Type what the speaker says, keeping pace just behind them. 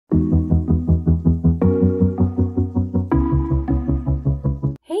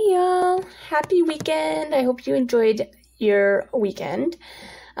happy weekend. I hope you enjoyed your weekend.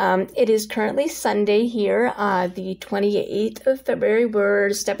 It is currently Sunday here, the 28th of February. We're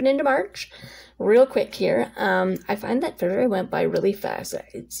stepping into March real quick here. I find that February went by really fast.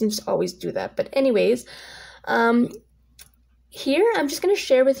 It seems to always do that. But anyways, here I'm just going to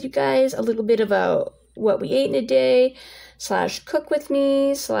share with you guys a little bit about what we ate in a day, / cook with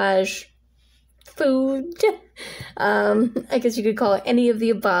me, / food. I guess you could call it any of the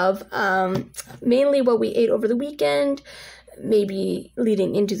above. Mainly what we ate over the weekend, maybe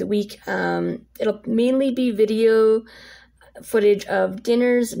leading into the week. It'll mainly be video footage of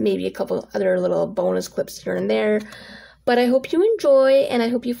dinners, maybe a couple other little bonus clips here and there. But I hope you enjoy, and I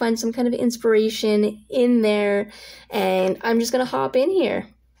hope you find some kind of inspiration in there. And I'm just going to hop in here.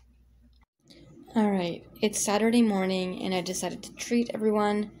 Alright, it's Saturday morning, and I decided to treat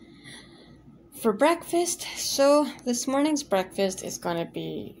everyone for breakfast. So this morning's breakfast is going to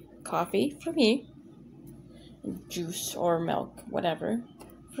be coffee for me, juice or milk, whatever,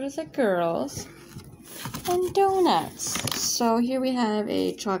 for the girls, and donuts. So here we have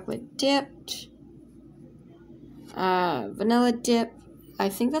a chocolate dipped, vanilla dip, I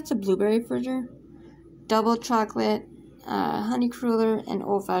think that's a blueberry fritter, double chocolate, honey cruller, and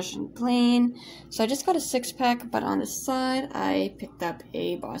old-fashioned plain. So I just got a 6-pack, but on the side I picked up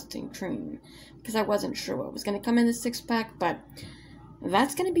a Boston cream because I wasn't sure what was going to come in the 6-pack, but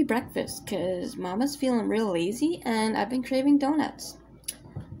that's going to be breakfast because Mama's feeling real lazy and I've been craving donuts.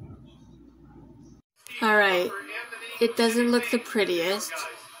 Alright, it doesn't look the prettiest,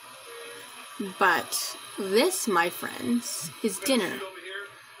 but this, my friends, is dinner,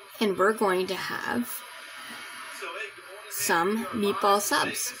 and we're going to have some meatball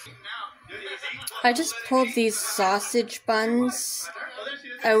subs. I just pulled these sausage buns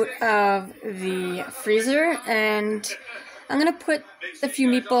out of the freezer, and I'm going to put a few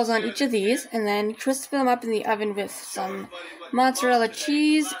meatballs on each of these and then crisp them up in the oven with some mozzarella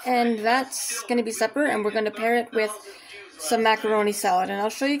cheese, and that's going to be supper, and we're going to pair it with some macaroni salad, and I'll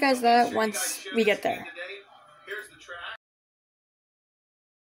show you guys that once we get there.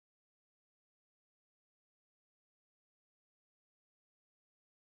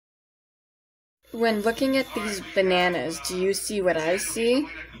 When looking at these bananas, do you see what I see?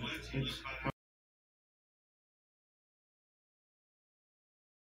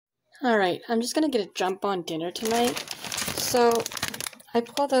 Alright, I'm just going to get a jump on dinner tonight. So, I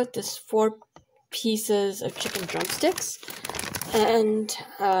pulled out this 4 pieces of chicken drumsticks, and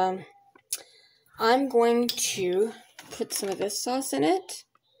I'm going to put some of this sauce in it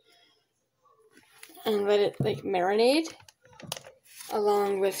and let it marinate,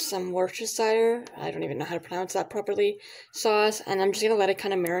 along with some Worcestershire, I don't even know how to pronounce that properly, sauce, and I'm just going to let it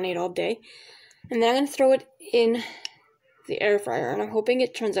kind of marinate all day. And then I'm going to throw it in the air fryer, and I'm hoping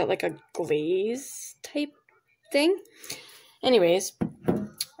it turns out like a glaze type thing. Anyways,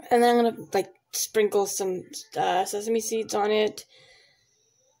 and then I'm going to sprinkle some sesame seeds on it,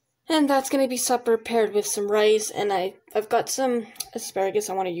 and that's going to be supper paired with some rice, and I've got some asparagus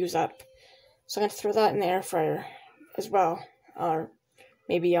I want to use up, so I'm going to throw that in the air fryer as well, or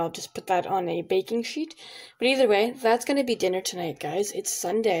maybe I'll just put that on a baking sheet. But either way, that's going to be dinner tonight, guys. It's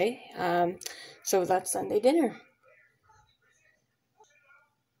Sunday, so that's Sunday dinner.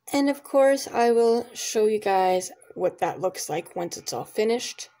 And of course, I will show you guys what that looks like once it's all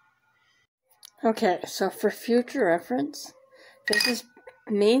finished. Okay, so for future reference, this is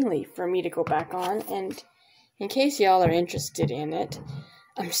mainly for me to go back on, and in case y'all are interested in it,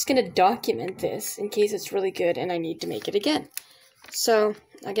 I'm just going to document this in case it's really good and I need to make it again. So,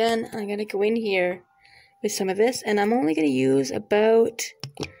 again, I'm going to go in here with some of this, and I'm only going to use about,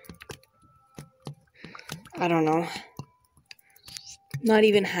 I don't know, not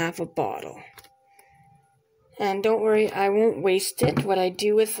even half a bottle. And don't worry, I won't waste it. What I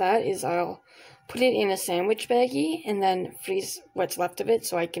do with that is I'll put it in a sandwich baggie and then freeze what's left of it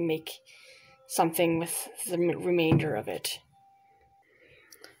so I can make something with the remainder of it.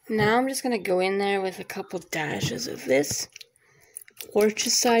 Now I'm just going to go in there with a couple dashes of this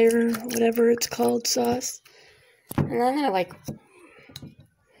Worcestershire, whatever it's called, sauce. And I'm going to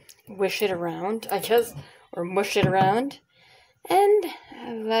wish it around, I guess, or mush it around. And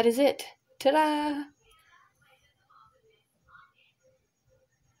that is it. Ta-da!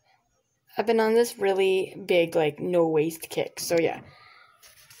 I've been on this really big, no waste kick. So yeah,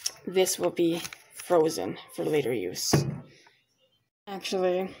 this will be frozen for later use.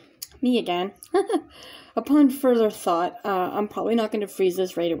 Actually, me again. Upon further thought, I'm probably not going to freeze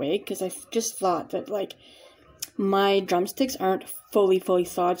this right away because I just thought that my drumsticks aren't fully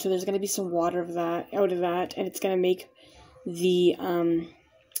thawed, so there's going to be some water out of that, and it's going to make the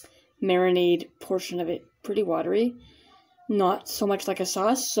marinade portion of it pretty watery, not so much like a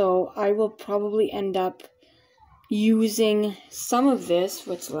sauce, so I will probably end up using some of this,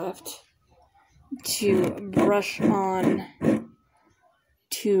 what's left, to brush on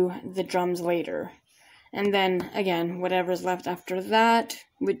to the drums later. And then, again, whatever's left after that,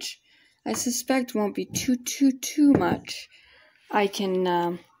 which I suspect won't be too much, I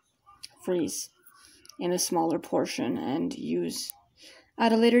can freeze in a smaller portion and use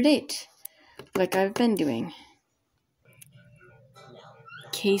at a later date, like I've been doing.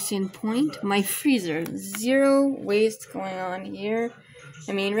 Case in point, my freezer. Zero waste going on here.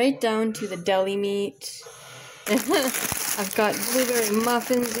 I mean, right down to the deli meat. I've got blueberry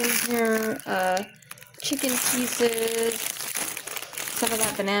muffins in here, chicken pieces, some of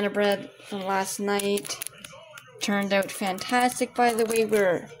that banana bread from last night. Turned out fantastic, by the way.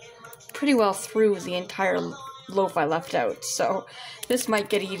 We're pretty well through the entire loaf I left out, so this might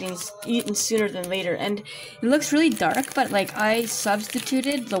get eaten sooner than later. And it looks really dark, but like I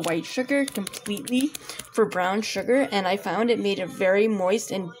substituted the white sugar completely for brown sugar, and I found it made a very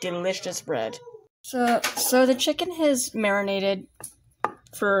moist and delicious bread. So the chicken has marinated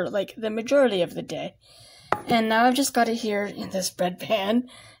for like the majority of the day, and now I've just got it here in this bread pan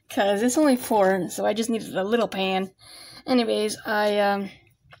because it's only 4, so I just needed a little pan. Anyways, I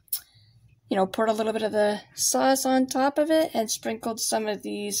poured a little bit of the sauce on top of it and sprinkled some of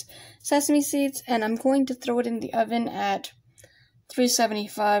these sesame seeds, and I'm going to throw it in the oven at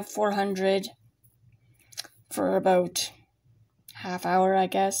 375, 400 for about half hour, I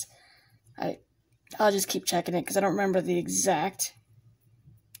guess. I'll just keep checking it because I don't remember the exact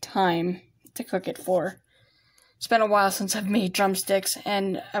time to cook it for. It's been a while since I've made drumsticks,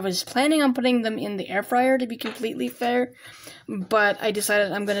 and I was planning on putting them in the air fryer, to be completely fair, but I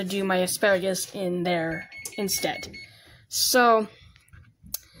decided I'm going to do my asparagus in there instead. So,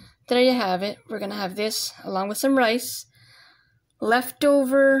 there you have it. We're going to have this along with some rice,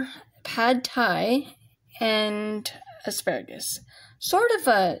 leftover pad thai, and asparagus. Sort of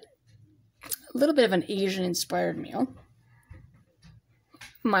a little bit of an Asian-inspired meal.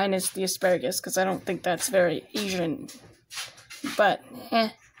 Minus the asparagus, because I don't think that's very Asian. But,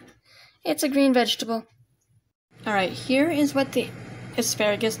 it's a green vegetable. Alright, here is what the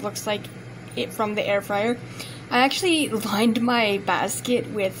asparagus looks like from the air fryer. I actually lined my basket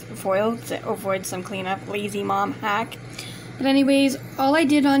with foil to avoid some cleanup, lazy mom hack. But anyways, all I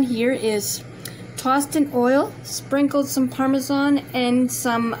did on here is tossed in oil, sprinkled some Parmesan, and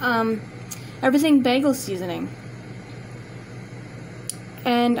some everything bagel seasoning.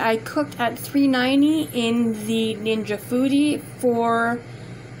 And I cooked at 390 in the Ninja Foodi for,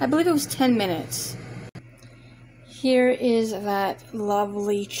 I believe it was 10 minutes. Here is that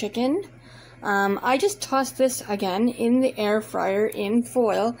lovely chicken. I just tossed this again in the air fryer in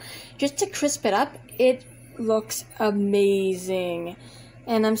foil just to crisp it up. It looks amazing.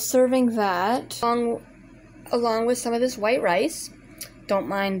 And I'm serving that along with some of this white rice. Don't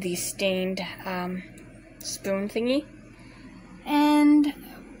mind the stained spoon thingy. And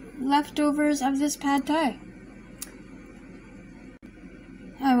leftovers of this pad thai.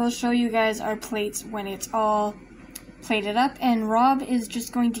 I will show you guys our plates when it's all plated up, and Rob is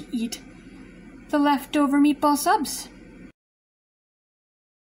just going to eat the leftover meatball subs.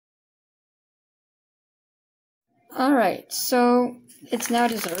 Alright, so it's now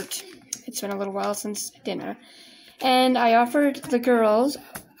dessert. It's been a little while since dinner. And I offered the girls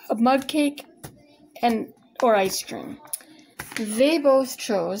a mug cake or ice cream. They both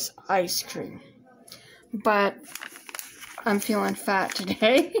chose ice cream, but I'm feeling fat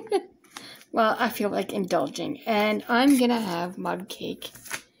today. Well, I feel like indulging, and I'm gonna have mug cake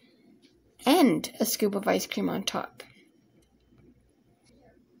and a scoop of ice cream on top.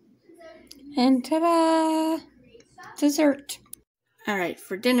 And ta-da! Dessert. Alright,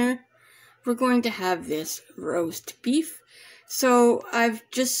 for dinner, we're going to have this roast beef. So I've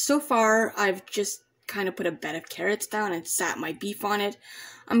just kind of put a bed of carrots down and sat my beef on it.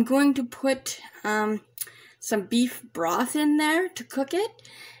 I'm going to put some beef broth in there to cook it,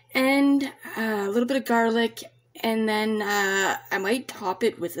 and a little bit of garlic, and then I might top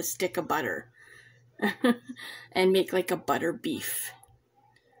it with a stick of butter and make like a butter beef.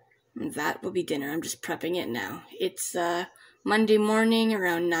 And that will be dinner. I'm just prepping it now. It's Monday morning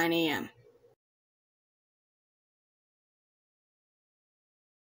around 9 a.m.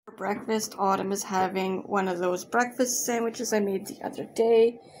 For breakfast, Autumn is having one of those breakfast sandwiches I made the other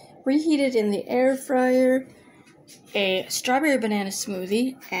day, reheated in the air fryer, a strawberry banana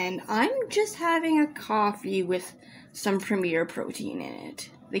smoothie, and I'm just having a coffee with some Premier protein in it.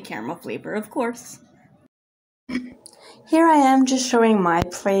 The caramel flavor, of course. here I am just showing my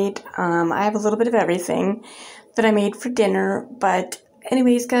plate. I have a little bit of everything that I made for dinner, but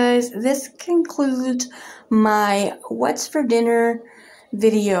anyways guys, this concludes my what's for dinner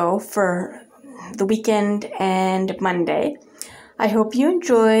video for the weekend and Monday. I hope you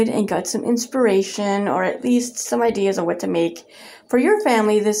enjoyed and got some inspiration or at least some ideas on what to make for your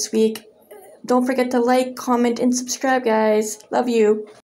family this week. Don't forget to like, comment, and subscribe, guys. Love you.